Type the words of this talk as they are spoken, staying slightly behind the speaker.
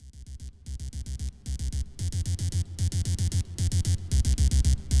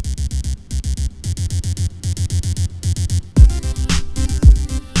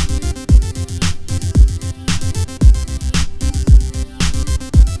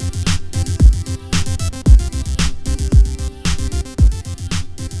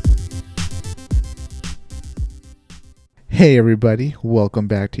Hey everybody, welcome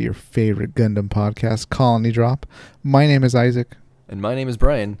back to your favorite Gundam podcast, Colony Drop. My name is Isaac. And my name is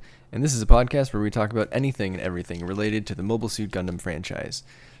Brian, and this is a podcast where we talk about anything and everything related to the Mobile Suit Gundam franchise.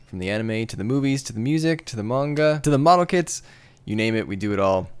 From the anime, to the movies, to the music, to the manga, to the model kits, you name it, we do it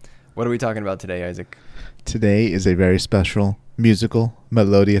all. What are we talking about today, Isaac? Today is a very special, musical,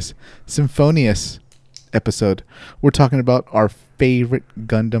 melodious, symphonious episode. We're talking about our favorite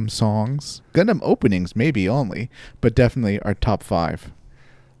Gundam songs. Gundam openings, maybe only, but definitely our top 5.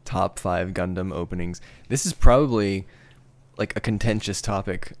 Top 5 Gundam openings. This is probably like a contentious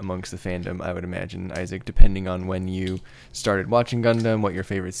topic amongst the fandom, I would imagine, Isaac, depending on when you started watching Gundam, what your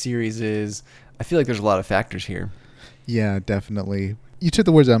favorite series is. I feel like there's a lot of factors here. Yeah, definitely. You took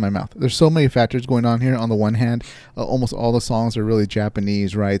the words out of my mouth. There's so many factors going on here. On the one hand, almost all the songs are really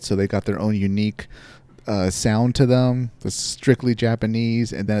Japanese, right? So they got their own unique sound to them. It's strictly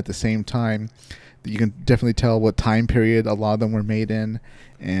Japanese. And then at the same time, you can definitely tell what time period a lot of them were made in.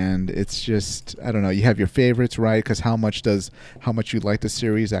 And it's just, I don't know, you have your favorites, right? Because how much you like the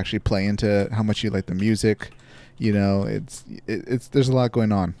series actually play into how much you like the music? You know, it's there's a lot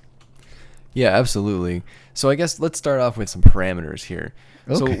going on. Yeah, absolutely. So I guess let's start off with some parameters here.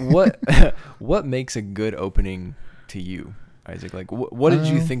 Okay. So what makes a good opening to you, Isaac? Like, what did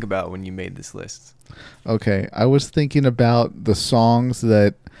you think about when you made this list? Okay, I was thinking about the songs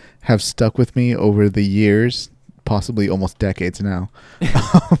that have stuck with me over the years, possibly almost decades now,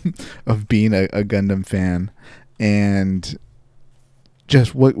 of being a Gundam fan, and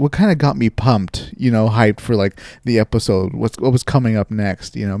just what kind of got me pumped, you know, hyped for like the episode, what was coming up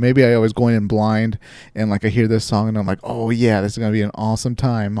next. You know, maybe I was going in blind and like I hear this song and I'm like, oh yeah, this is gonna be an awesome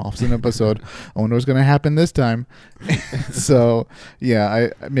episode. I wonder what's gonna happen this time. So yeah,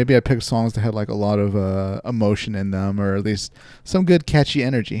 I picked songs that had like a lot of emotion in them, or at least some good catchy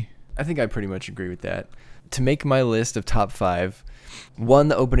energy. I think I pretty much agree with that. To make my list of top 5, one,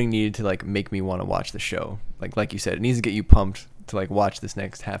 the opening needed to like make me want to watch the show. Like you said, it needs to get you pumped to like watch this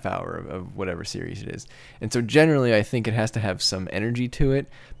next half hour of whatever series it is. And so generally I think it has to have some energy to it,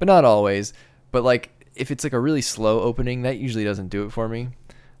 but not always. But like if it's like a really slow opening, that usually doesn't do it for me.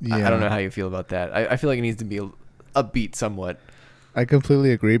 Yeah. I don't know how you feel about that. I feel like it needs to be upbeat somewhat. I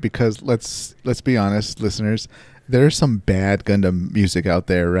completely agree, because let's be honest, listeners, there's some bad Gundam music out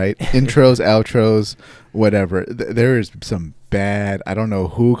there, right? Intros, outros, whatever. There is some bad. I don't know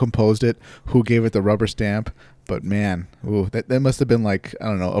who composed it, who gave it the rubber stamp, but man, that must have been like, I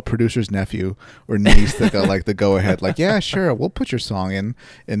don't know, a producer's nephew or niece that got like the go ahead, like, yeah, sure, we'll put your song in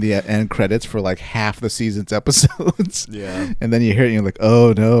the end credits for like half the season's episodes. Yeah. And then you hear it and you're like,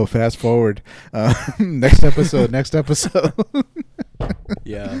 oh no, fast forward. Next episode.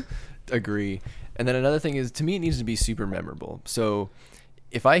 Yeah, agree. And then another thing is, to me, it needs to be super memorable. So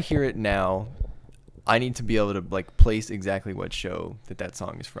if I hear it now, I need to be able to like place exactly what show that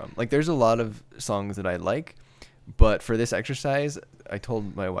song is from. Like there's a lot of songs that I like, but for this exercise, I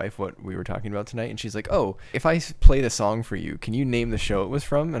told my wife what we were talking about tonight, and she's like, oh, if I play the song for you, can you name the show it was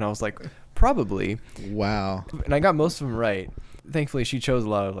from? And I was like, probably. Wow. And I got most of them right. Thankfully, she chose a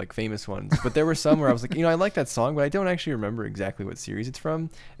lot of like famous ones, but there were some where I was like, I like that song, but I don't actually remember exactly what series it's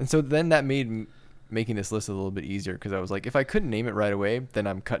from. And so then that made making this list a little bit easier, because I was like, if I couldn't name it right away, then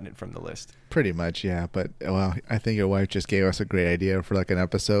I'm cutting it from the list. Pretty much, yeah. But well, I think your wife just gave us a great idea for like an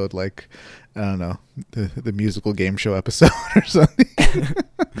episode, like, I don't know, the musical game show episode or something.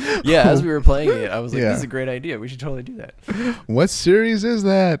 Yeah, as we were playing it, I was like, This is a great idea. We should totally do that. What series is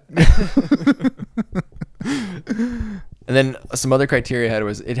that? And then some other criteria I had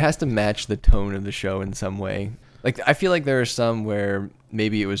was it has to match the tone of the show in some way. Like I feel like there are some where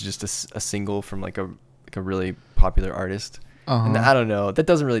maybe it was just a single from like a really popular artist. Uh-huh. And I don't know. That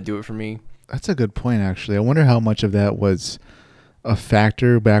doesn't really do it for me. That's a good point, actually. I wonder how much of that was a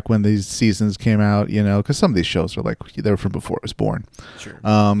factor back when these seasons came out, because some of these shows are like, they were from before I was born. Sure.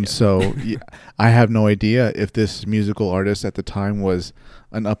 So I have no idea if this musical artist at the time was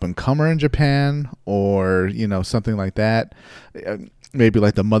an up-and-comer in Japan, or, something like that. Maybe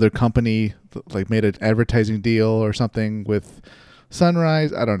like the mother company like made an advertising deal or something with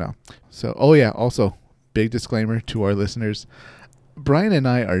Sunrise. I don't know. So, also big disclaimer to our listeners. Brian and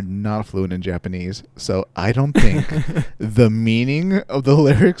I are not fluent in Japanese, so I don't think the meaning of the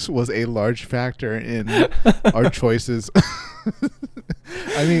lyrics was a large factor in our choices.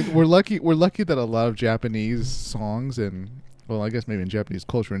 I mean, we're lucky that a lot of Japanese songs, and well, I guess maybe in Japanese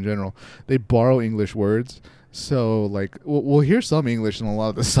culture in general, they borrow English words. So like we'll hear some English in a lot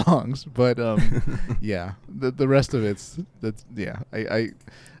of the songs, but yeah, the rest of it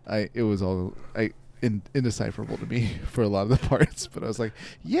was all indecipherable to me for a lot of the parts. But I was like,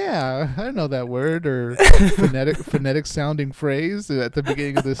 yeah, I know that word or phonetic sounding phrase at the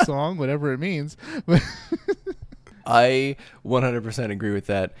beginning of this song, whatever it means. I 100% agree with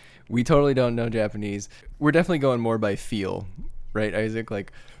that. We totally don't know Japanese. We're definitely going more by feel, right, Isaac?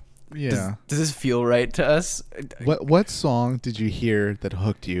 Like, Yeah. does this feel right to us? What song did you hear that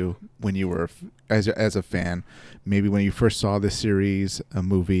hooked you when you were as a fan? Maybe when you first saw the series, a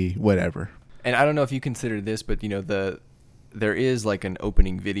movie, whatever. And I don't know if you consider this, but there is like an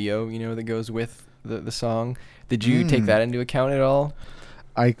opening video, that goes with the song. Did you take that into account at all?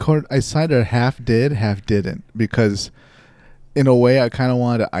 I kind of half did, half didn't, because in a way I kind of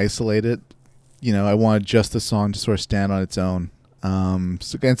wanted to isolate it. I wanted just the song to sort of stand on its own. And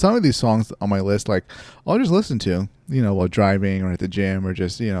some of these songs on my list, like, I'll just listen to, while driving or at the gym or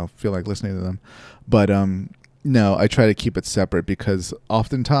just, feel like listening to them. But no, I try to keep it separate because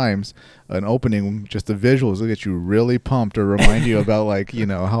oftentimes an opening, just the visuals will get you really pumped or remind you about like,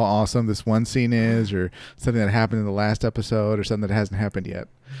 how awesome this one scene is or something that happened in the last episode or something that hasn't happened yet.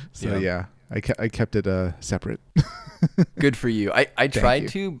 So yeah, I kept it separate. Good for you. I tried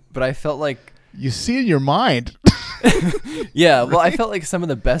to, but I felt like you see in your mind. Yeah, well, I felt like some of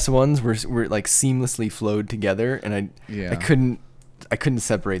the best ones were like seamlessly flowed together, and I couldn't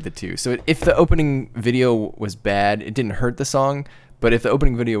separate the two. So if the opening video was bad, it didn't hurt the song, but if the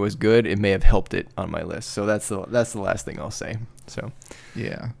opening video was good, it may have helped it on my list. So that's the last thing I'll say. So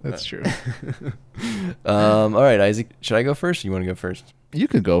yeah, that's true. All right, Isaac, should I go first? Or you want to go first? You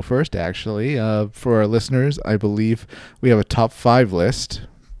can go first, actually. For our listeners, I believe we have a top 5 list,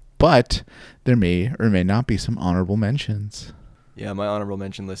 but there may or may not be some honorable mentions. Yeah, my honorable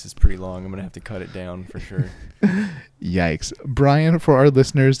mention list is pretty long. I'm going to have to cut it down for sure. Yikes. Brian, for our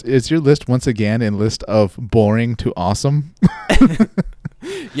listeners, is your list once again in list of boring to awesome?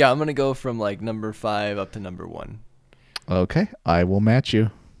 Yeah, I'm going to go from like number 5 up to number 1. Okay, I will match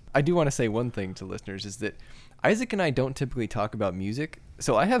you. I do want to say one thing to listeners is that Isaac and I don't typically talk about music,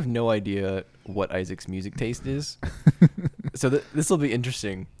 so I have no idea what Isaac's music taste is. So this will be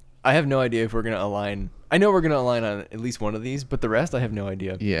interesting. I have no idea if we're going to align. I know we're going to align on at least one of these, but the rest I have no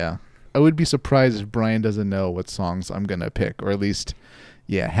idea. Yeah. I would be surprised if Brian doesn't know what songs I'm going to pick, or at least,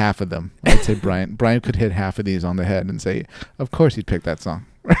 half of them. I'd say Brian could hit half of these on the head and say, of course he'd pick that song.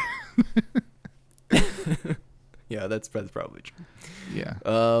 Yeah, that's probably true. Yeah.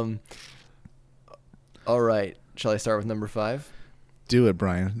 All right. Shall I start with number 5? Do it,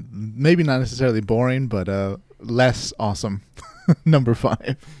 Brian. Maybe not necessarily boring, but less awesome. Number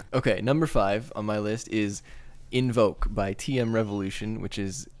 5. Okay, number 5 on my list is Invoke by TM Revolution, which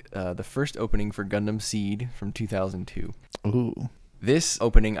is the first opening for Gundam Seed from 2002. Ooh. This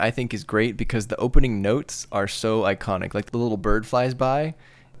opening I think is great because the opening notes are so iconic. Like the little bird flies by,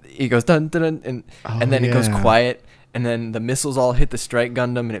 it goes dun dun dun, and then it goes quiet, and then the missiles all hit the Strike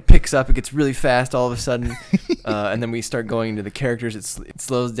Gundam, and it picks up. It gets really fast all of a sudden, and then we start going into the characters. It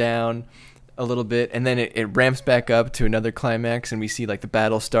slows down a little bit, and then it ramps back up to another climax, and we see like the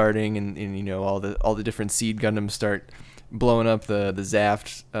battle starting, and all the different Seed Gundams start blowing up the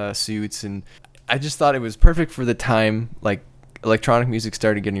Zaft suits, and I just thought it was perfect for the time. Like electronic music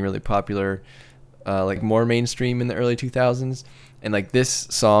started getting really popular, like more mainstream in the early 2000s, and like this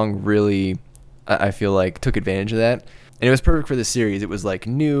song really, I feel like, took advantage of that, and it was perfect for the series. It was like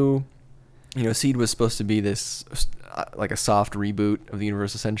new. Seed was supposed to be this like a soft reboot of the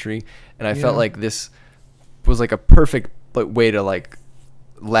Universal Century, and I felt like this was like a perfect way to like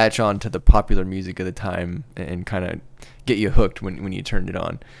latch on to the popular music of the time and kind of get you hooked when you turned it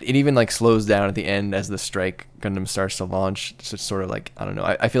on. It even like slows down at the end as the Strike Gundam starts to launch. So it's sort of like, I don't know,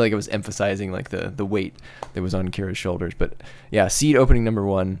 I feel like it was emphasizing like the weight that was on Kira's shoulders. But yeah, Seed opening number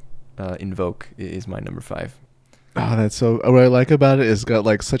 1, Invoke is my number 5. Oh, that's so. What I like about it is got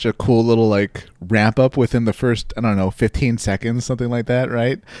like such a cool little like ramp up within the first, I don't know, 15 seconds, something like that,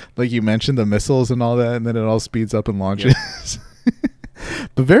 right? Like you mentioned the missiles and all that, and then it all speeds up and launches. Yep.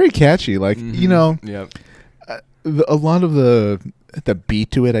 But very catchy, like Yep. A lot of the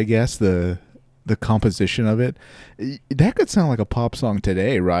beat to it, I guess, the composition of it, that could sound like a pop song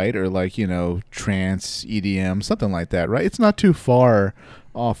today, right? Or like trance, EDM, something like that, right? It's not too far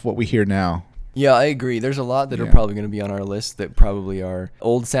off what we hear now. Yeah, I agree. There's a lot that are probably going to be on our list that probably are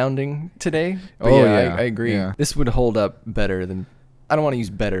old sounding today. But I agree. Yeah. This would hold up better than, I don't want to use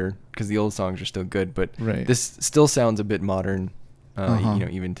better because the old songs are still good, but this still sounds a bit modern,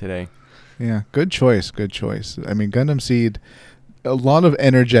 even today. Yeah, good choice. I mean, Gundam Seed, a lot of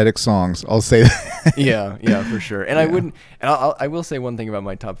energetic songs, I'll say that. yeah, for sure. And I will say one thing about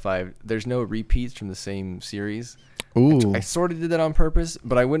my top 5. There's no repeats from the same series. Ooh. I sort of did that on purpose,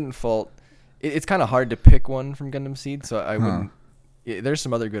 but I wouldn't fault It's kind of hard to pick one from Gundam Seed, so I Huh. wouldn't. There's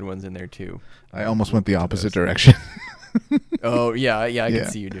some other good ones in there too. I almost went the opposite those. direction. Oh yeah, I Yeah. can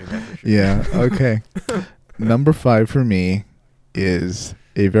see you doing that for sure. Yeah. Okay. Number 5 for me is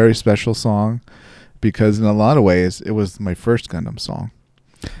a very special song because in a lot of ways it was my first Gundam song.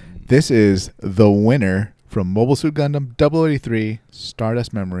 This is The Winner from Mobile Suit Gundam 083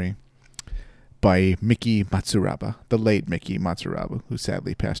 Stardust Memory by Miki Matsuraba, the late Miki Matsuraba, who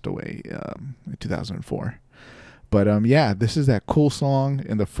sadly passed away in 2004. But yeah, this is that cool song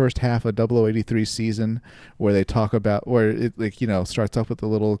in the first half of 0083 season where they talk about where it starts off with a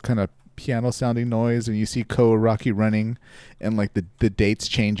little kind of piano sounding noise and you see Ko Araki running and like the dates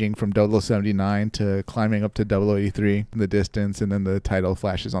changing from 0079 to climbing up to 0083 in the distance, and then the title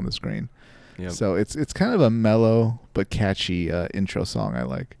flashes on the screen. Yep. So it's kind of a mellow but catchy intro song I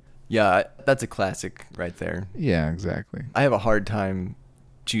like. Yeah, that's a classic right there. Yeah, exactly. I have a hard time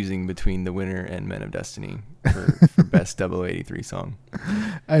choosing between The Winner and Men of Destiny for best 0083 song.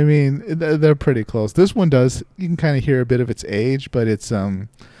 I mean, they're pretty close. This one does, you can kind of hear a bit of its age, but it's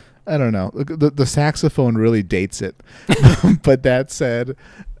I don't know. The saxophone really dates it. But that said,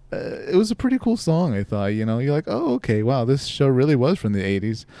 it was a pretty cool song, I thought. You're like, oh, okay, wow, this show really was from the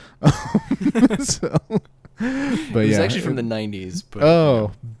 80s. But It was yeah, actually from the 90s. But,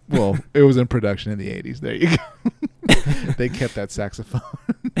 oh, well, it was in production in the 80s. There you go. They kept that saxophone.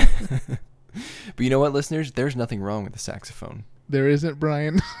 But you know what, listeners? There's nothing wrong with the saxophone. There isn't,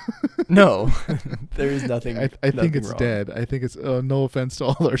 Brian. No, there is nothing. I think nothing it's wrong. dead. I think it's no offense to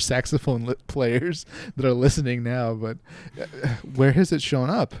all our saxophone players that are listening now, but where has it shown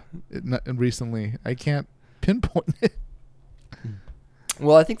up recently? I can't pinpoint it.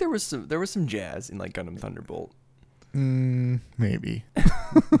 Well, I think there was some jazz in like Gundam Thunderbolt. Maybe.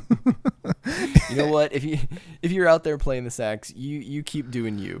 You know what? If you're out there playing the sax, you keep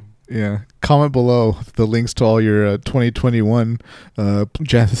doing you. Yeah. Comment below the links to all your 2021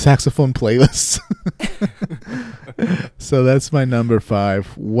 jazz saxophone playlists. So that's my number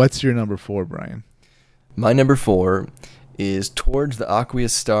 5. What's your number 4, Brian? My number 4 is Towards the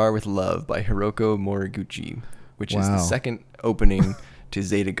Aqueous Star with Love by Hiroko Moriguchi, which is the second opening to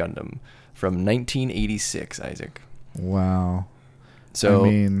Zeta Gundam from 1986, Isaac. Wow. So I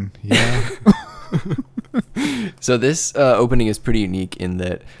mean, yeah. So this opening is pretty unique in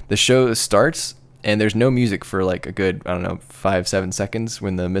that the show starts and there's no music for like a good, 5-7 seconds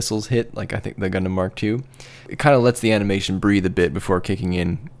when the missiles hit, like I think the Gundam Mark II. It kind of lets the animation breathe a bit before kicking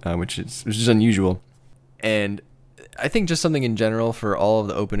in, which is unusual. And I think just something in general for all of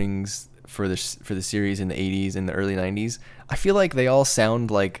the openings for the series in the 80s and the early 90s, I feel like they all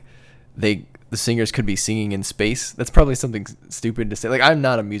sound like the singers could be singing in space. That's probably something stupid to say. Like, I'm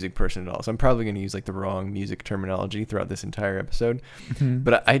not a music person at all, so I'm probably going to use like the wrong music terminology throughout this entire episode. Mm-hmm.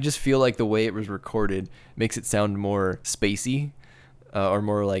 But I just feel like the way it was recorded makes it sound more spacey, or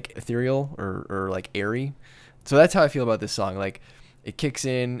more like ethereal or like airy. So that's how I feel about this song. Like, it kicks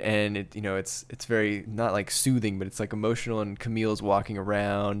in and it's very not like soothing, but it's like emotional, and Camille's walking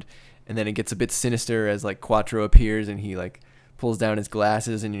around, and then it gets a bit sinister as like Quattro appears and he like pulls down his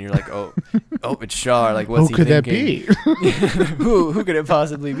glasses, and you're like, oh, it's Char. Like, what's Who he could thinking? that be? Who could it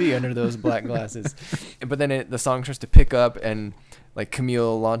possibly be under those black glasses? But then the song starts to pick up, and like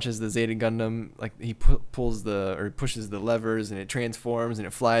Camille launches the Zeta Gundam. Like he pushes the levers, and it transforms and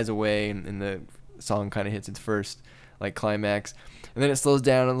it flies away, and the song kind of hits its first like climax, and then it slows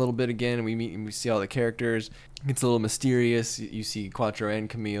down a little bit again, and we see all the characters. It gets a little mysterious. You see Quattro and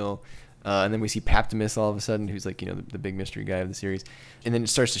Camille. And then we see Paptimus all of a sudden, who's like, the big mystery guy of the series. And then it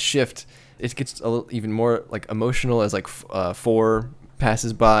starts to shift. It gets a little even more like emotional as like 4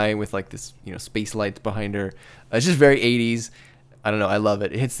 passes by with like this, space lights behind her. It's just very 80s. I don't know. I love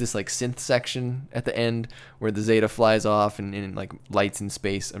it. It hits this like synth section at the end where the Zeta flies off and like lights in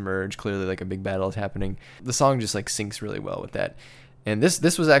space emerge. Clearly like a big battle is happening. The song just like syncs really well with that. And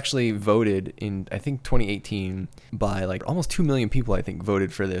this was actually voted in, I think, 2018 by like almost 2 million people, I think,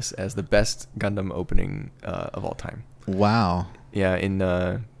 voted for this as the best Gundam opening of all time. Wow. Yeah,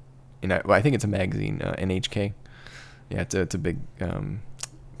 I think it's a magazine, NHK. Yeah, it's a big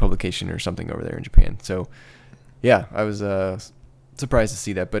publication or something over there in Japan. So, yeah, I was surprised to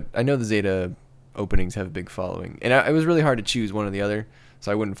see that. But I know the Zeta openings have a big following. And it was really hard to choose one or the other,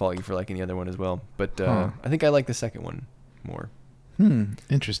 so I wouldn't fault you for liking the other one as well. But I think I like the second one more.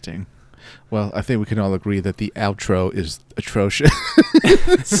 Interesting. Well, I think we can all agree that the outro is atrocious.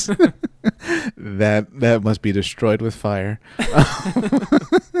 That must be destroyed with fire.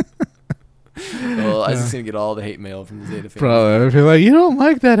 Well, I was just going to get all the hate mail from the Zeta fans. Probably. I feel like, you don't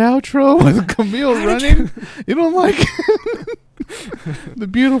like that outro with Camille running? You don't like it? The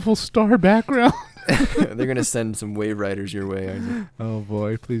beautiful star background. They're gonna send some wave riders your way, Isaac. Oh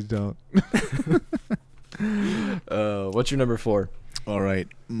boy, please don't. What's your number 4? All right,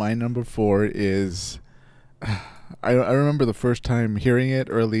 my number 4 is. I remember the first time hearing it,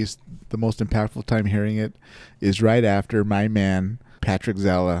 or at least the most impactful time hearing it, is right after my man Patrick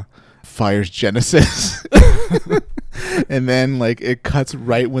Zala fires Genesis. And then like it cuts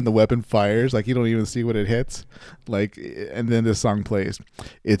right when the weapon fires, like you don't even see what it hits, like, and then the song plays.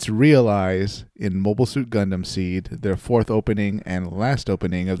 It's Realize in Mobile Suit Gundam Seed, their 4th opening and last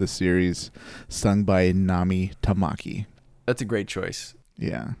opening of the series, sung by Nami Tamaki. That's a great choice.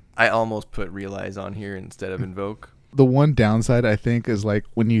 Yeah. I almost put Realize on here instead of Invoke. The one downside, I think, is like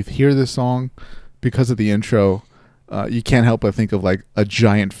when you hear this song, because of the intro, you can't help but think of like a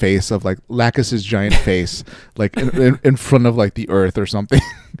giant face of like Lacus's giant face, like in front of like the earth or something,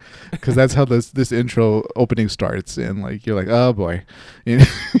 because that's how this intro opening starts, and like you're like, oh boy, you're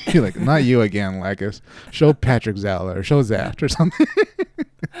like, not you again, Lacus. Show Patrick Zala or show Zaft or something.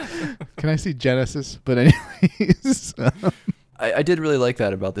 Can I see Genesis? But anyways, I did really like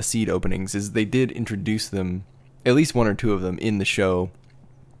that about the Seed openings, is they did introduce them, at least 1 or 2 of them, in the show,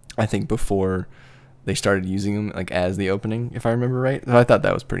 I think before they started using them like as the opening, if I remember right. So I thought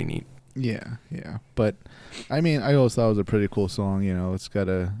that was pretty neat. Yeah. But I mean, I always thought it was a pretty cool song. You know, it's got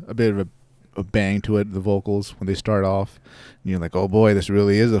a bit of a bang to it, the vocals, when they start off. And you're like, oh boy, this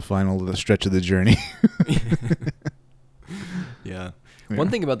really is a final stretch of the journey. Yeah. One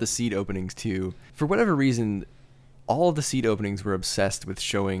thing about the Seed openings too, for whatever reason, all of the Seed openings were obsessed with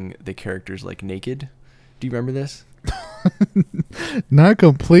showing the characters like naked. Do you remember this? Not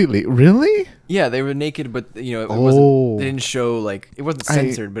completely. Really? Yeah, they were naked, but you know, it wasn't. They didn't show like it wasn't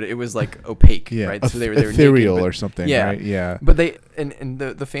censored, but it was like opaque, yeah, right? So they were ethereal naked, or something, yeah, right? Yeah. But they and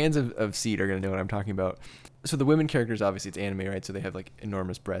the fans of Seed are gonna know what I'm talking about. So the women characters, obviously, it's anime, right? So they have like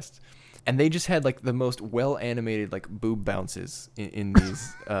enormous breasts, and they just had like the most well animated like boob bounces in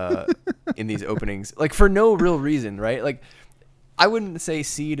these in these openings, like for no real reason, right? Like I wouldn't say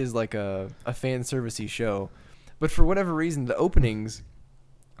Seed is like a fan servicey show. But for whatever reason, the openings,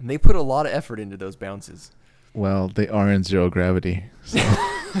 they put a lot of effort into those bounces. Well, they are in zero gravity. So.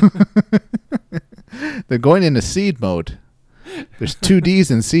 They're going into Seed mode. There's 2 Ds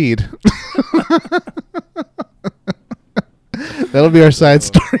in Seed. That'll be our side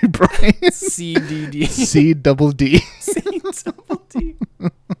story, Brian. CDD. Seed double D. Seed double D.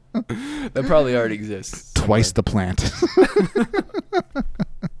 That probably already exists. Twice the plant.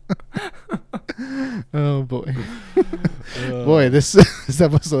 Oh boy. Boy, this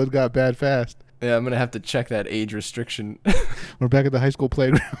episode got bad fast. Yeah, I'm gonna have to check that age restriction. We're back at the high school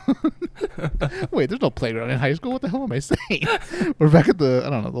playground. Wait, there's no playground in high school. What the hell am I saying? We're back at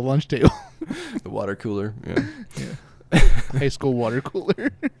the lunch table. The water cooler. Yeah. High school water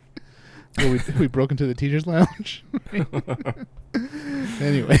cooler. we broke into the teacher's lounge.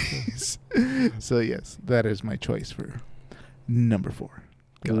 Anyways, so yes, that is my choice for number 4.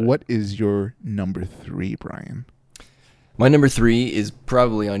 What is your number 3, Brian? My number 3 is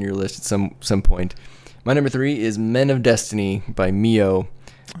probably on your list at some point. My number 3 is Men of Destiny by Mio,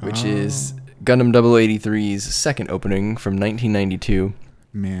 which is Gundam 083's second opening from 1992.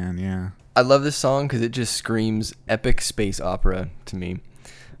 Man, yeah. I love this song because it just screams epic space opera to me.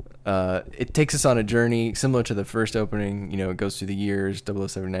 It takes us on a journey similar to the first opening. You know, it goes through the years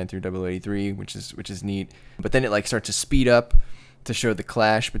 0079 through 0083, which is neat. But then it like starts to speed up to show the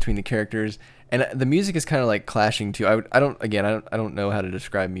clash between the characters, and the music is kind of like clashing too. I don't know how to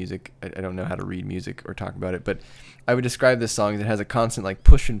describe music. I don't know how to read music or talk about it, but I would describe this song as it has a constant like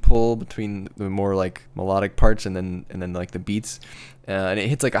push and pull between the more like melodic parts and then like the beats, and it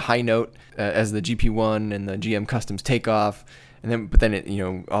hits like a high note as the GP1 and the GM customs take off. But then it, you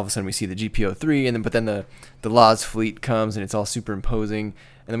know, all of a sudden we see the GP03, but then the Laz fleet comes and it's all superimposing,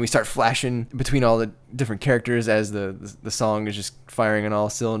 and then we start flashing between all the different characters as the song is just firing on all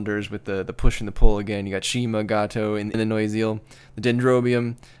cylinders with the push and the pull again. You got Shima, Gato, and the Noisiel, the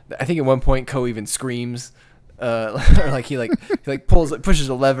Dendrobium. I think at one point Ko even screams, or like he pushes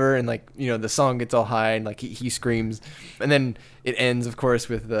a lever, and like, you know, the song gets all high and like he screams, and then it ends, of course,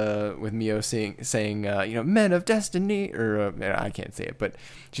 with Mio saying you know, Men of Destiny, or I can't say it, but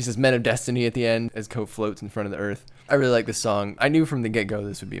she says Men of Destiny at the end as Ko floats in front of the Earth. I really like this song. I knew from the get-go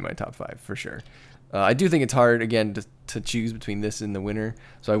this would be my top 5 for sure. I do think it's hard again to choose between this and the winner,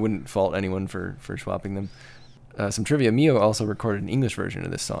 so I wouldn't fault anyone for swapping them. Some trivia: Mio also recorded an English version of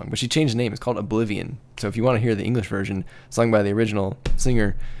this song, but she changed the name. It's called Oblivion. So if you want to hear the English version sung by the original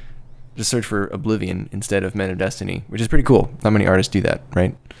singer, just search for Oblivion instead of Men of Destiny, which is pretty cool. Not many artists do that,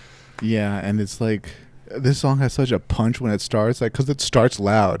 right? Yeah, and it's like, this song has such a punch when it starts, like because it starts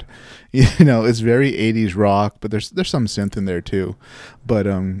loud. It's very 80s rock, but there's some synth in there too. But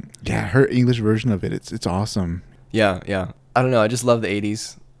yeah, her English version of it's awesome. Yeah. I don't know. I just love the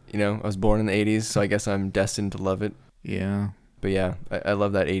 80s. I was born in the 80s, so I guess I'm destined to love it. Yeah. But yeah, I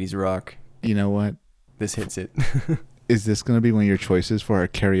love that 80s rock. You know what? This hits it. Is this going to be one of your choices for our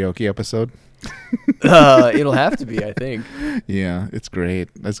karaoke episode? It'll have to be, I think. Yeah, it's great.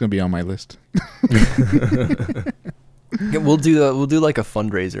 That's going to be on my list. Yeah, we'll do like a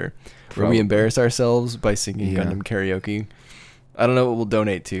fundraiser where we Probably. embarrass ourselves by singing Yeah. Gundam karaoke. I don't know what we'll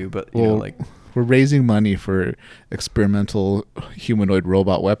donate to, but Well, we're raising money for experimental humanoid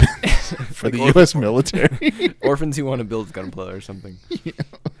robot weapons for Like the orphan- U.S. military. orphans who want to build Gunpla or something.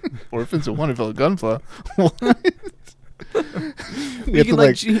 Orphans who want to build Gunpla. What? we You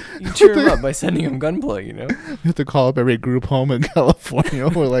can you cheer them up by sending them Gunpla. we have to call up every group home in California.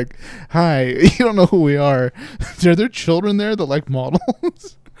 We're like, hi, you don't know who we are. Are there children there that like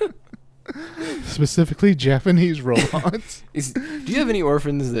models? Specifically Japanese robots. Do you have any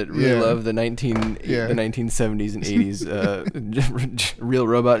orphans that really Yeah. love the the 1970s and 80s real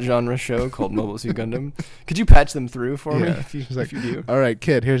robot genre show called Mobile Suit Gundam? Could you patch them through for me Yeah. if you, She's like, if you do? all right,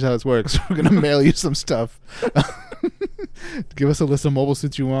 kid, here's how this works. We're going to mail you some stuff. Give us a list of mobile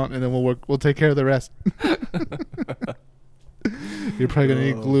suits you want, and then we'll take care of the rest. You're probably going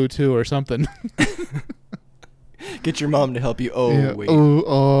to need glue, too, or something. Get your mom to help you. Oh, Yeah. wait.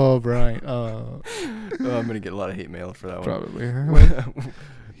 Oh, Brian. Oh, I'm going to get a lot of hate mail for that one. probably.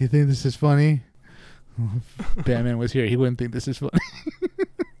 You think this is funny? If Batman was here, he wouldn't think this is funny.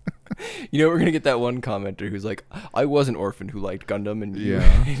 We're going to get that one commenter who's like, I was an orphan who liked Gundam, and Yeah,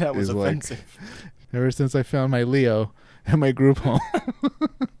 that was is like- offensive. Ever since I found my Leo at my group home,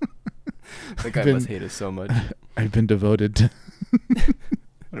 That guy been- must hate us so much. I've been devoted to...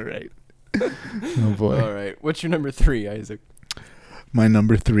 All right. Oh, boy. All right. What's your number 3, Isaac? My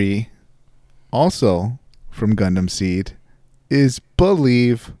number 3, also from Gundam Seed, is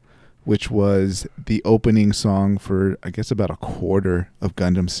Believe, which was the opening song for, I guess, about a quarter of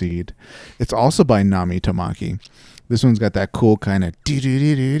Gundam Seed. It's also by Nami Tamaki. This one's got that cool kind of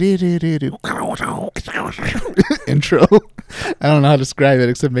intro. I don't know how to describe it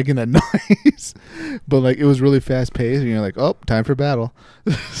except making that noise. But like it was really fast paced and you're like, oh, time for battle.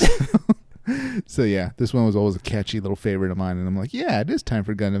 So yeah, this one was always a catchy little favorite of mine, and I'm like, yeah, it is time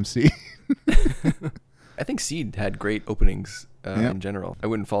for Gundam Seed. I think Seed had great openings Yep. in general. I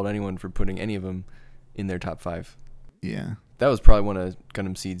wouldn't fault anyone for putting any of them in their top 5. Yeah. That was probably one of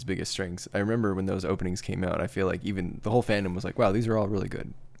Gundam Seed's biggest strengths. I remember when those openings came out, I feel like even the whole fandom was like, wow, these are all really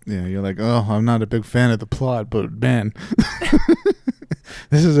good. Yeah, you're like, oh, I'm not a big fan of the plot, but man,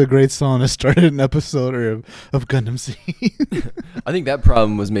 this is a great song that started an episode of Gundam Seed. I think that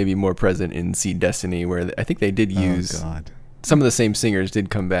problem was maybe more present in Seed Destiny, where I think they did use Oh, God. some of the same singers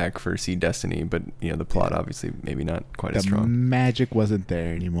did come back for Seed Destiny, but the plot obviously maybe not quite as The strong. magic wasn't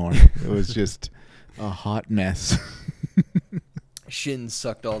there anymore. It was just a hot mess. Shin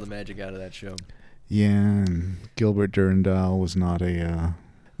sucked all the magic out of that show. Yeah, and Gilbert Durandal was not a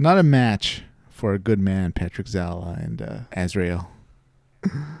match for a good man, Patrick Zala and Azrael.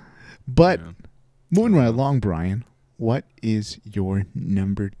 But Yeah. moving right along, Brian, what is your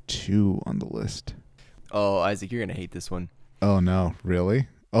number 2 on the list? Oh, Isaac, you're gonna hate this one. Oh no, really?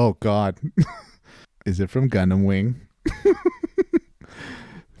 Oh God. Is it from Gundam Wing?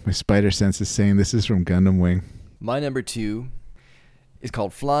 My spider sense is saying this is from Gundam Wing. My number 2 is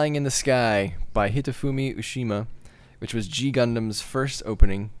called Flying in the Sky by Hitofumi Ushima, which was G Gundam's first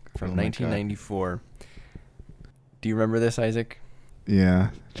opening from Oh my 1994. Do you remember this, Isaac? Yeah.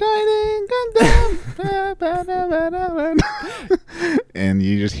 Shining Gundam. And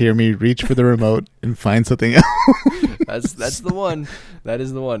you just hear me reach for the remote and find something else. That's the one. That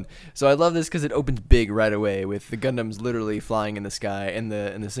is the one. So I love this because it opens big right away with the Gundams literally flying in the sky, and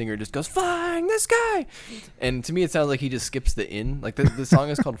the singer just goes flying the sky. And to me, it sounds like he just skips the in. Like the song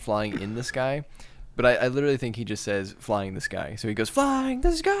is called Flying in the Sky, but I literally think he just says flying the sky. So he goes flying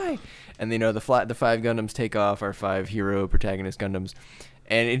the sky, and the 5 Gundams take off, our 5 hero protagonist Gundams.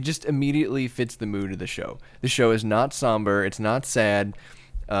 And it just immediately fits the mood of the show. The show is not somber. It's not sad.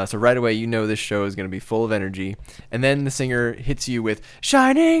 So right away, this show is going to be full of energy. And then the singer hits you with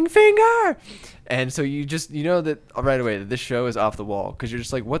Shining Finger. And so you know that right away that this show is off the wall. Because you're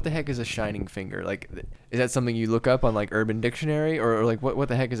just like, what the heck is a shining finger? Like, is that something you look up on like Urban Dictionary? Or like, what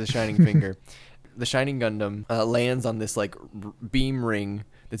the heck is a shining finger? The Shining Gundam lands on this like beam ring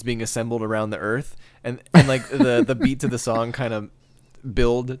that's being assembled around the Earth. And like the beat to the song kind of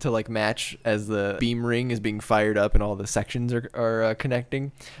build to like match as the beam ring is being fired up and all the sections are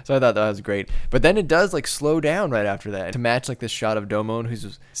connecting. So I thought that was great. But then it does like slow down right after that to match like this shot of Domon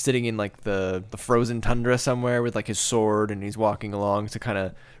who's sitting in like the frozen tundra somewhere with like his sword, and he's walking along to kind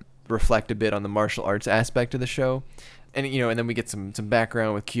of reflect a bit on the martial arts aspect of the show. And and then we get some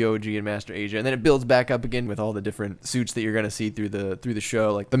background with Kyoji and Master Asia, and then it builds back up again with all the different suits that you're gonna see through the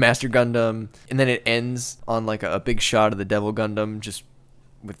show, like the Master Gundam, and then it ends on like a big shot of the Devil Gundam, just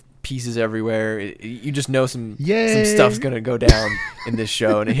with pieces everywhere. You just know some stuff's gonna go down in this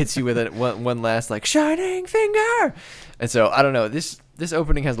show, and it hits you with one last like shining finger. And so I don't know, this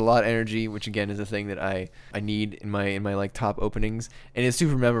opening has a lot of energy, which again is a thing that I need in my like top openings, and it's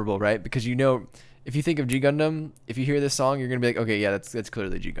super memorable, right? Because if you think of G Gundam, if you hear this song, you're gonna be like, okay, yeah, that's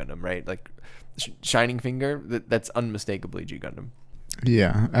clearly G Gundam, right? Like Shining Finger, that's unmistakably G Gundam.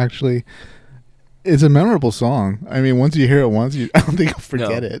 Yeah, actually, it's a memorable song. I mean, once you hear it once, I don't think you'll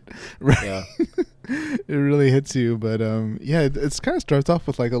forget it. Right? Yeah. It really hits you, but it's kind of starts off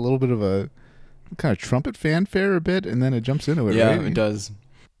with like a little bit of a kind of trumpet fanfare a bit, and then it jumps into it. Yeah, right? It does.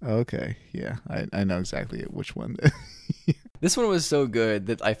 Okay, yeah, I know exactly which one. This one was so good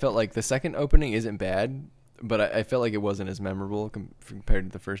that I felt like the second opening isn't bad, but I felt like it wasn't as memorable compared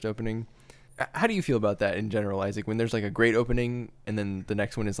to the first opening. How do you feel about that in general, Isaac? When there's like a great opening and then the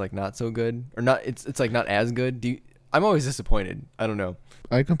next one is like not so good, or not, it's like not as good. I'm always disappointed. I don't know.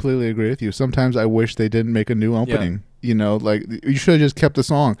 I completely agree with you. Sometimes I wish they didn't make a new opening. Yeah. Like you should have just kept the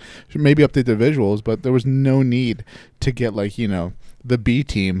song. Maybe update the visuals, but there was no need to get like the B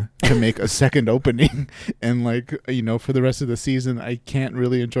team to make a second opening, and like for the rest of the season I can't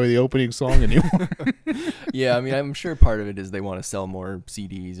really enjoy the opening song anymore. Yeah, I mean, I'm sure part of it is they want to sell more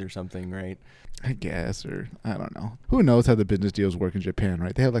CDs or something, right? I guess, or I don't know. Who knows how the business deals work in Japan,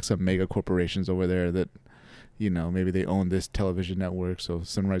 right? They have like some mega corporations over there that maybe they own this television network, so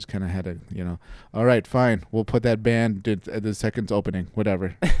Sunrise kind of had a, all right, fine, we'll put that band at the second opening,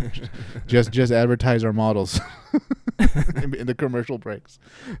 whatever. just advertise our models in the commercial breaks.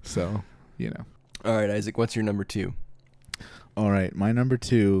 So, All right, Isaac, what's your number 2? All right, my number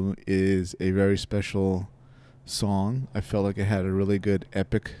 2 is a very special song. I felt like it had a really good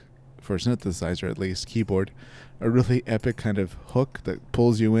epic, for a synthesizer at least, keyboard, a really epic kind of hook that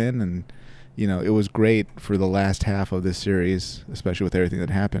pulls you in, and it was great for the last half of this series, especially with everything that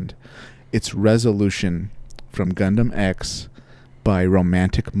happened. It's Resolution from Gundam X by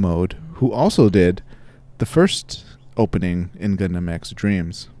Romantic Mode, who also did the first opening in Gundam X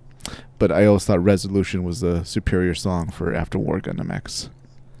Dreams. But I always thought Resolution was the superior song for After War Gundam X.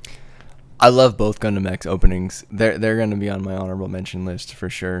 I love both Gundam X openings. They're going to be on my honorable mention list for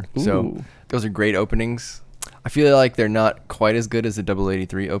sure. Ooh. So those are great openings. I feel like they're not quite as good as the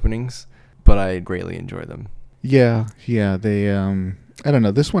 083 openings, but I greatly enjoy them. Yeah, they, I don't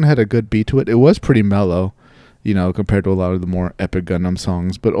know, this one had a good beat to it. It was pretty mellow, compared to a lot of the more epic Gundam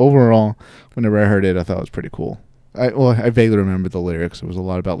songs, but overall, whenever I heard it, I thought it was pretty cool. I vaguely remember the lyrics. It was a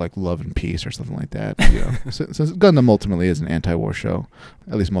lot about like love and peace or something like that. Since Gundam ultimately is an anti-war show,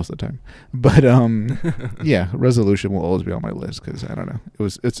 at least most of the time. But yeah, Resolution will always be on my list because I don't know.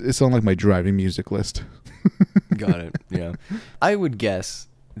 It's on like my driving music list. Got it. Yeah, I would guess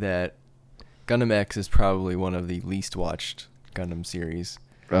that Gundam X is probably one of the least watched Gundam series.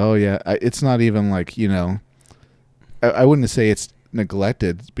 Oh yeah, it's not even like I wouldn't say it's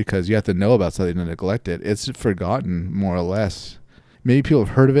neglected because you have to know about something to neglect it. It's forgotten more or less. Maybe people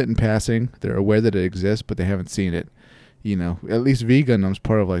have heard of it in passing. They're aware that it exists, but they haven't seen it. At least V Gundam's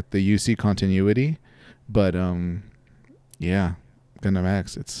part of like the UC continuity. But yeah, Gundam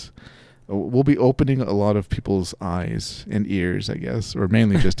X. We'll be opening a lot of people's eyes and ears, I guess, or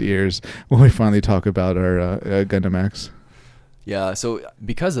mainly just ears when we finally talk about our Gundam X. Yeah, so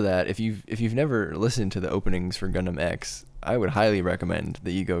because of that, if you've never listened to the openings for Gundam X, I would highly recommend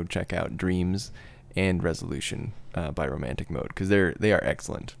that you go check out Dreams and Resolution by Romantic Mode because they are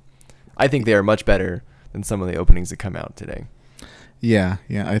excellent. I think they are much better than some of the openings that come out today. Yeah,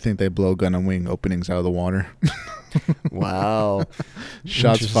 I think they blow Gundam Wing openings out of the water. Wow.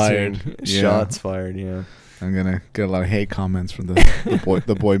 Shots fired. Yeah. Shots fired, yeah. I'm going to get a lot of hate comments from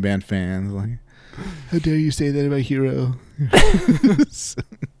the boy band fans. Like, how dare you say that about Hero?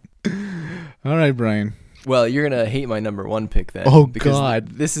 All right, Brian. Well, you're going to hate my number 1 pick then. Oh, God.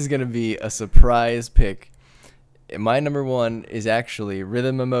 This is going to be a surprise pick. My number 1 is actually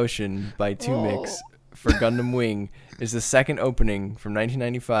Rhythm Emotion by 2mix for Gundam Wing. It's the second opening from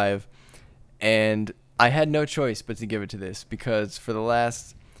 1995, and I had no choice but to give it to this because for the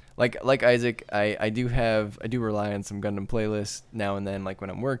last, like Isaac, I do rely on some Gundam playlists now and then. Like when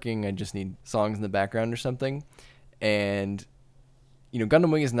I'm working, I just need songs in the background or something, and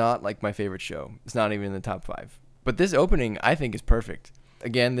Gundam Wing is not like my favorite show. It's not even in the top 5. But this opening, I think, is perfect.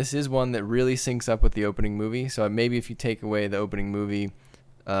 Again, this is one that really syncs up with the opening movie. So maybe if you take away the opening movie,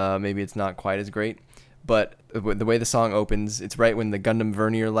 maybe it's not quite as great. But the way the song opens, it's right when the Gundam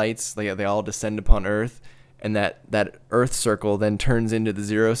Vernier lights, they all descend upon Earth. And that Earth circle then turns into the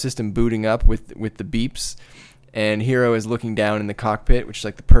Zero system booting up with the beeps. And Hero is looking down in the cockpit, which is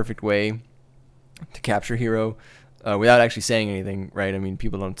like the perfect way to capture Hero without actually saying anything, right? I mean,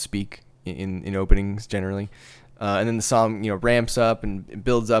 people don't speak in openings generally. And then the song, ramps up and it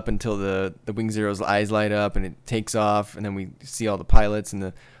builds up until the Wing Zero's eyes light up and it takes off. And then we see all the pilots and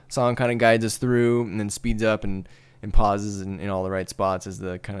the song kind of guides us through and then speeds up and pauses in all the right spots as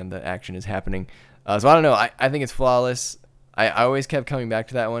the action is happening. So I don't know. I think it's flawless. I always kept coming back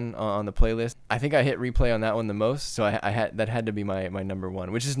to that one on the playlist. I think I hit replay on that one the most, so that had to be my number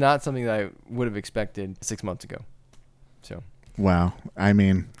one, which is not something that I would have expected 6 months ago. So. Wow. I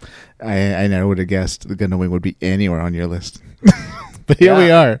mean, I never would have guessed the Gundam Wing would be anywhere on your list. But here we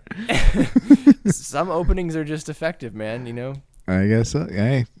are. Some openings are just effective, man, I guess so.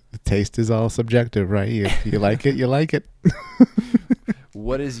 Hey, the taste is all subjective, right? You like it, you like it.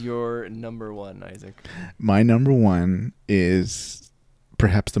 What is your number one, Isaac? My number one is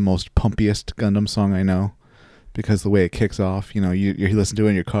perhaps the most pumpiest Gundam song I know, because the way it kicks off, you listen to it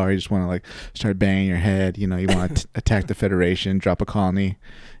in your car, you just want to start banging your head, you want to attack the Federation, drop a colony,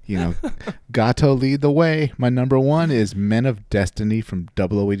 Gato lead the way. My number one is Men of Destiny from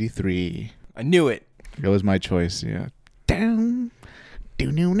 0083. I knew it. It was my choice, yeah. Down.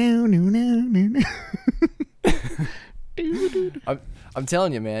 Do-no-no-no-no-no. I'm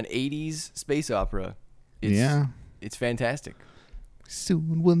telling you, man, 80s space opera. It's fantastic.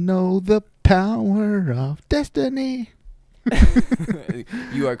 Soon we'll know the power of destiny.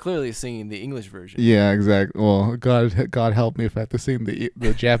 You are clearly singing the English version. Yeah, exactly. Well, God help me if I have to sing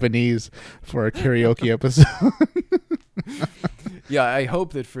the Japanese for a karaoke episode. Yeah, I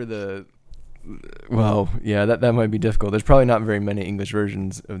hope that for the... Well, yeah, that might be difficult. There's probably not very many English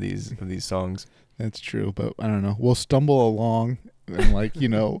versions of these songs. That's true, but I don't know. We'll stumble along and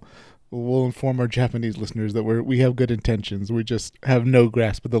we'll inform our Japanese listeners that we have good intentions. We just have no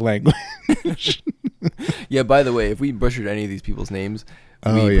grasp of the language. Yeah, by the way, if we butchered any of these people's names,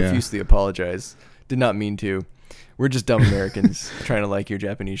 we profusely apologize. Did not mean to. We're just dumb Americans trying to like your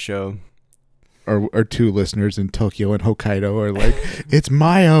Japanese show. Our two listeners in Tokyo and Hokkaido are like, it's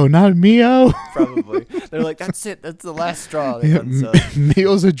Mayo, not Mio. Probably. They're like, that's it. That's the last straw.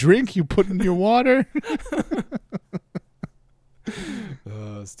 Mio's a drink you put in your water.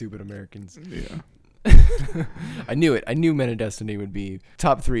 Oh, stupid Americans. Yeah. I knew it. I knew Men of Destiny would be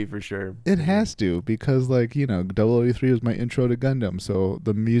top 3 for sure. It has to, because 0083 was my intro to Gundam, so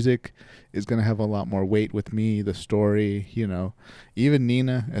the music is going to have a lot more weight with me, the story, even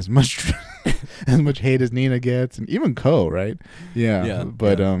Nina, as much hate as Nina gets, and even Ko, right? Yeah.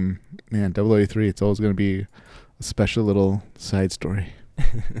 But man, 0083, it's always going to be a special little side story.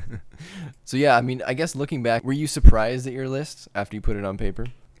 So yeah, I mean, I guess looking back, were you surprised at your list after you put it on paper?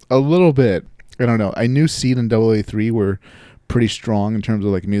 A little bit. I don't know. I knew Seed and 0083 were pretty strong in terms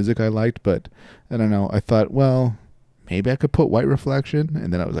of music I liked, but I don't know. I thought, well, maybe I could put White Reflection,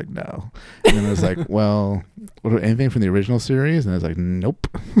 and then I was like, no. And then I was like, well, anything from the original series? And I was like, nope.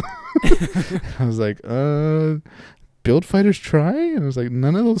 I was like, Build Fighters Try? And I was like,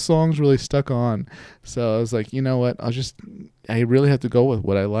 none of those songs really stuck on. So I was like, you know what? I really have to go with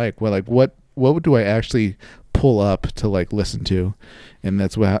what I like. Well, what do I actually pull up to listen to? And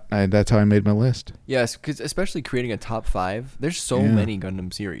that's how I made my list. Yes, because especially creating a top 5, there's so many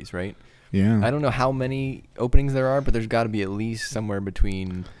Gundam series, right? Yeah. I don't know how many openings there are, but there's got to be at least somewhere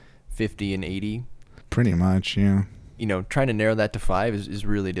between 50 and 80. Pretty much, yeah. Trying to narrow that to 5 is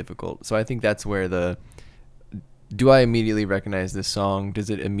really difficult. So I think that's where do I immediately recognize this song?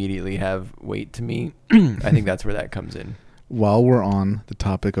 Does it immediately have weight to me? I think that's where that comes in. While we're on the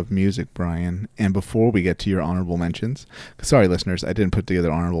topic of music, Brian, and before we get to your honorable mentions, sorry, listeners, I didn't put together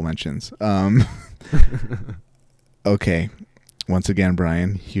honorable mentions. Okay. Once again,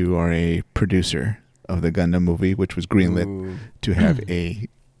 Brian, you are a producer of the Gundam movie, which was greenlit to have a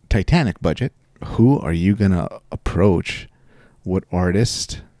Titanic budget. Who are you going to approach? What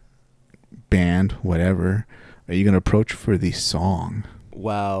artist, band, whatever, are you going to approach for the song?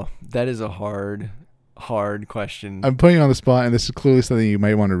 Wow, that is a hard question. I'm putting you on the spot, and this is clearly something you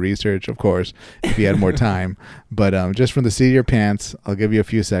might want to research, of course, if you had more time. But just from the seat of your pants, I'll give you a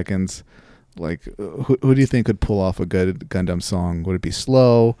few seconds. Who do you think could pull off a good Gundam song? Would it be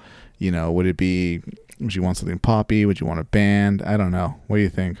slow? Would you want something poppy? Would you want a band? I don't know. What do you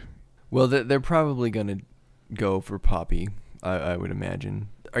think? Well, they're probably going to go for poppy. I would imagine.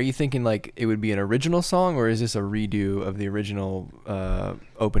 Are you thinking like it would be an original song, or is this a redo of the original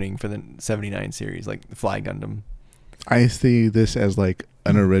opening for the 79 series, like Fly Gundam? I see this as like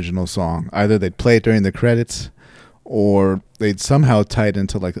an original song. Either they'd play it during the credits, or they'd somehow tie it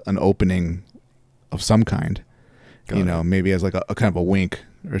into like an opening of some kind. Got you it. know, maybe as like a kind of a wink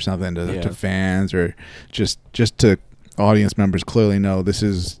or something to Yeah. fans, or just to audience members clearly know this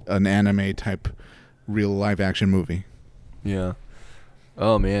is an anime type real live action movie. Yeah.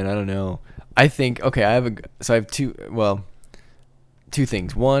 Oh man, I don't know. I think okay. I have two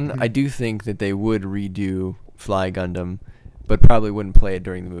things. One, I do think that they would redo Fly Gundam, but probably wouldn't play it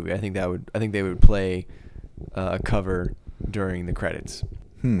during the movie. I think they would play a cover during the credits.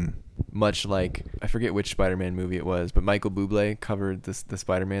 Much like, I forget which Spider-Man movie it was, but Michael Bublé covered the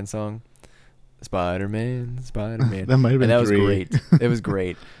Spider-Man song. Spider-Man. That might have been and that was 3. great. It was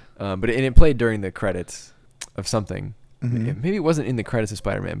great. But it played during the credits of something. Mhm. Maybe it wasn't in the credits of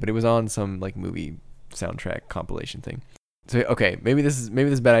Spider-Man, but it was on some like movie soundtrack compilation thing. So okay, maybe this is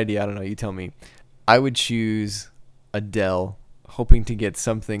a bad idea. I don't know. You tell me. I would choose Adele, hoping to get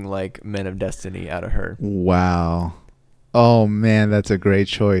something like Men of Destiny out of her. Wow. Oh man, that's a great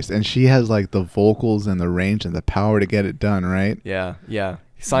choice. And she has like the vocals and the range and the power to get it done, right? Yeah.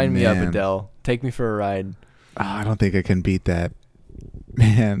 Sign me up, Man. Adele. Take me for a ride. Oh, I don't think I can beat that.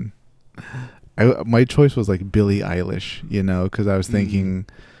 Man. My choice was like Billie Eilish, you know, because I was thinking,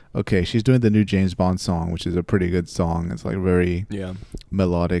 okay, she's doing the new James Bond song, which is a pretty good song. It's like very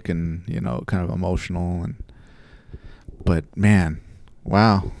melodic and, you know, kind of emotional. But man,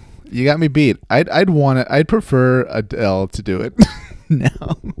 wow. You got me beat. I'd prefer Adele to do it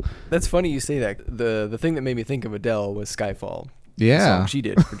now. That's funny you say that. The thing that made me think of Adele was Skyfall. The Yeah. song she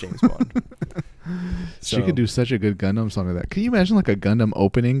did for James Bond. She could do such a good Gundam song like that. Can you imagine like a Gundam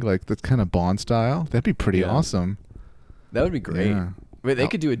opening like that's kind of Bond style? That'd be pretty awesome. That would be great. Yeah. But they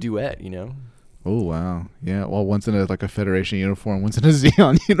could do a duet, you know? Oh wow. Yeah. Well, one's in like a Federation uniform, one's in a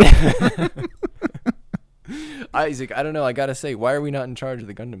Xeon uniform. Isaac, I don't know. I gotta say, why are we not in charge of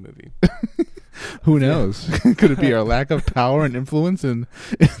the Gundam movie? Who knows? Could it be our lack of power and influence in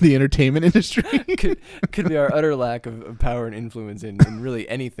the entertainment industry? could be our utter lack of power and influence in really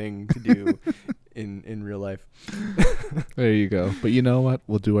anything to do in real life. There you go. But you know what?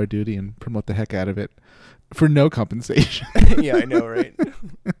 We'll do our duty and promote the heck out of it for no compensation. Yeah, I know, right?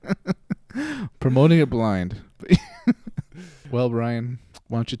 Promoting it blind. Well, Brian,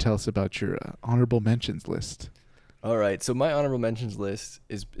 why don't you tell us about your honorable mentions list? All right, so my honorable mentions list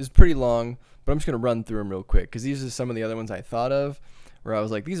is pretty long, but I'm just going to run through them real quick because these are some of the other ones I thought of where I was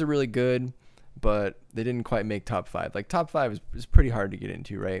like, these are really good, but they didn't quite make top 5. Like, top 5 is pretty hard to get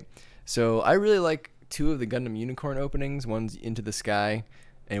into, right? So I really like 2 of the Gundam Unicorn openings. One's Into the Sky,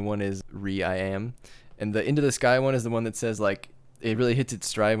 and one is Re I Am. And the Into the Sky one is the one that says, like, it really hits its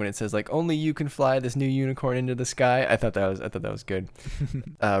stride when it says, like, only you can fly this new unicorn into the sky. I thought that was good.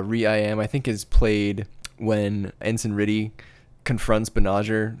 Re I Am, I think, is played when Ensign Riddy confronts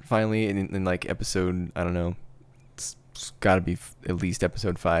Benager finally in like episode, I don't know, it's got to be at least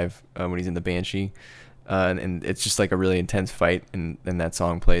episode 5 when he's in the Banshee, and it's just like a really intense fight, and that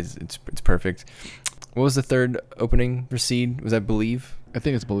song plays. It's perfect. What was the third opening? Recede? Was that Believe? I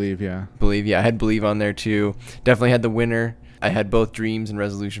think it's Believe, yeah. Believe, yeah. I had Believe on there too. Definitely had the winner. I had both Dreams and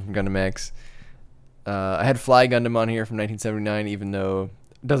Resolution from Gundam X. I had Fly Gundam on here from 1979, even though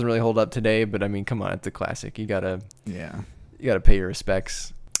it doesn't really hold up today, but I mean, come on, it's a classic. You gotta pay your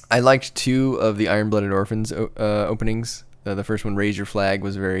respects. I liked 2 of the Iron Blooded Orphans openings. The first one, Raise Your Flag,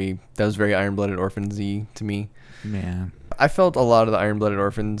 was very Iron Blooded Orphans-y to me. Man. I felt a lot of the Iron Blooded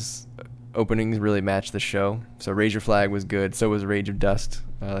Orphans openings really matched the show. So Raise Your Flag was good. So was Rage of Dust.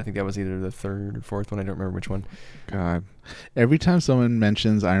 I think that was either the 3rd or 4th one. I don't remember which one. God. Every time someone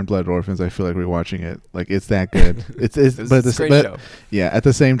mentions Iron Blooded Orphans, I feel like rewatching it. Like, it's that good. It's It's a great show. Yeah, at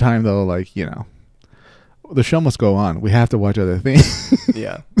the same time, though, like, you know, the show must go on. We have to watch other things.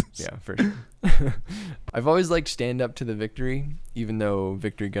 Yeah, for sure. I've always liked Stand Up to the Victory, even though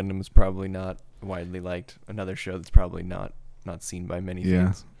Victory Gundam was probably not widely liked. Another show that's probably not seen by many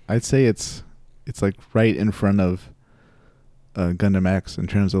fans. I'd say it's like right in front of Gundam X in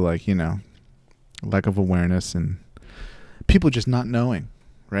terms of, like, you know, lack of awareness and people just not knowing,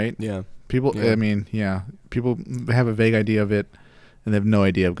 right? Yeah. People, Yeah. I mean, yeah, people have a vague idea of it and they have no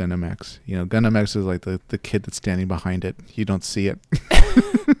idea of Gundam X. You know, Gundam X is like the kid that's standing behind it. You don't see it.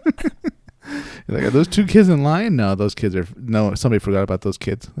 You're like, are those 2 kids in line? No, those kids are, no, somebody forgot about those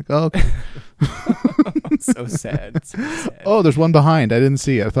kids. Like, oh, okay. So sad. So sad. Oh, there's one behind. I didn't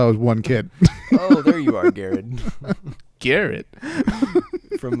see it. I thought it was one kid. Oh, there you are, Garrett. Garrett.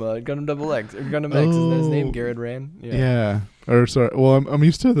 from Gundam Double X or Gundam X. Isn't that his name? Garrett Ran. Yeah. Or sorry. Well, I'm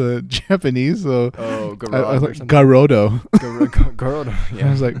used to the Japanese, so Oh, I was Garod or like something. Garodo. Garodo. Yeah.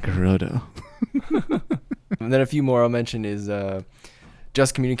 I was like Garodo. And then a few more I'll mention is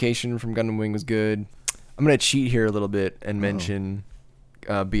Just Communication from Gundam Wing was good. I'm gonna cheat here a little bit and mention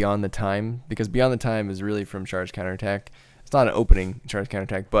Beyond the Time, because Beyond the Time is really from Charged Counterattack. It's not an opening Charged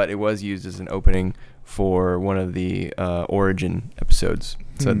Counterattack, but it was used as an opening for one of the Origin episodes.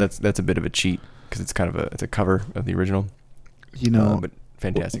 So that's a bit of a cheat because it's kind of it's a cover of the original. You know, but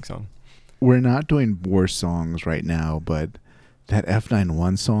fantastic song. We're not doing war songs right now, but that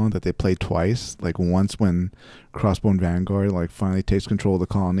F91 song that they played twice, like once when Crossbone Vanguard like finally takes control of the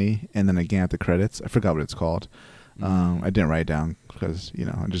colony, and then again at the credits. I forgot what it's called. I didn't write it down because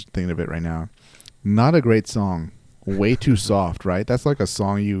I'm just thinking of it right now. Not a great song. Way too soft, right? That's like a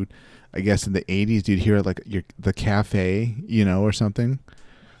song you, I guess in the 80s you'd hear at like the cafe, or something,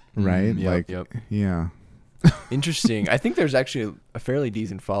 right? Yep. Yeah. Interesting. I think there's actually a fairly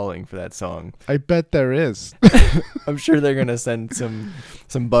decent following for that song. I bet there is. I'm sure they're gonna send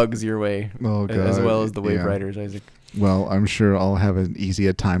some bugs your way, Oh, God. as well as the Wave Yeah. Riders, Isaac. Well, I'm sure I'll have an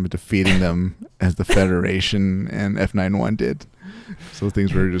easier time of defeating them as the Federation and F91 did. So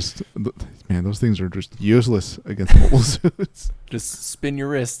things were just, man, those things are just useless against mobile suits. Just spin your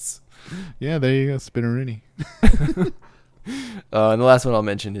wrists. Yeah, there you go, Spinnerini. And the last one I'll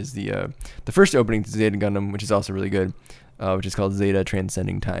mention is the first opening to Zeta Gundam, which is also really good, which is called Zeta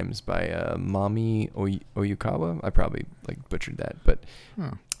Transcending Times by Mami Oyukawa. I probably butchered that, but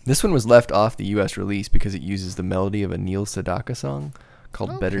this one was left off the U.S. release because it uses the melody of a Neil Sedaka song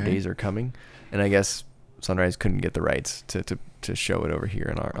called Better Days Are Coming, and I guess Sunrise couldn't get the rights to show it over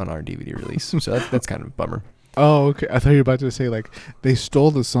here on our DVD release, so that's kind of a bummer. Oh, okay. I thought you were about to say they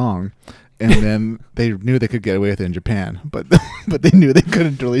stole the song, and then they knew they could get away with it in Japan, but they knew they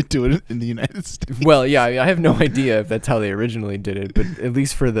couldn't really do it in the United States. Well, yeah, I have no idea if that's how they originally did it, but at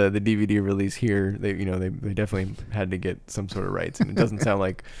least for the DVD release here, they definitely had to get some sort of rights, and it doesn't sound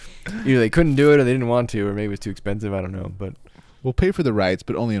like either they couldn't do it or they didn't want to, or maybe it was too expensive. I don't know, but We'll pay for the rights,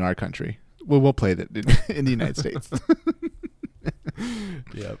 but only in our country. We'll play that in the United States.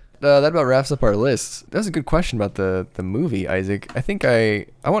 Yep. That about wraps up our list. That was a good question about the movie, Isaac. I think I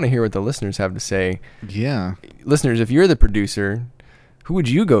want to hear what the listeners have to say. Yeah. Listeners, if you're the producer, who would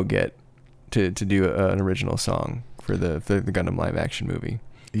you go get to do an original song for the Gundam live action movie?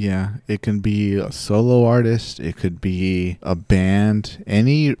 Yeah, it can be a solo artist. It could be a band.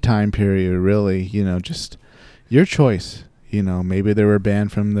 Any time period, really. Just your choice. Maybe they were a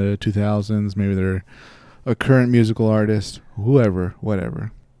band from the 2000s. Maybe they're a current musical artist. Whoever,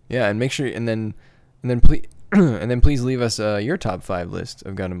 whatever. Yeah, and make sure, and then please, please leave us your top 5 list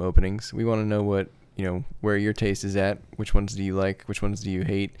of Gundam openings. We want to know what where your taste is at. Which ones do you like? Which ones do you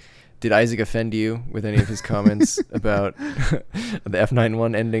hate? Did Isaac offend you with any of his comments about the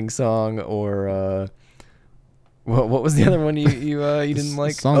F91 ending song, or what was the other one you didn't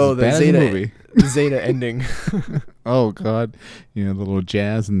like? The Zeta movie. The Zeta ending. Oh God, the little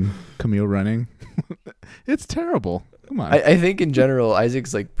jazz and Camille running. It's terrible. Come on. I think in general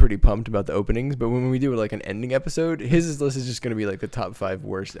Isaac's pretty pumped about the openings, but when we do an ending episode, his list is just going to be the top 5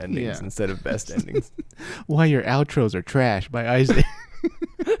 worst endings instead of best endings. Why your outros are trash by Isaac.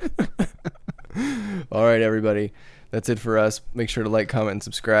 All right, everybody. That's it for us. Make sure to like, comment, and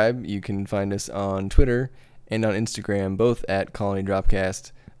subscribe. You can find us on Twitter and on Instagram, both at Colony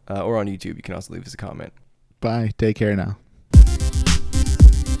Dropcast, or on YouTube. You can also leave us a comment. Bye. Take care now.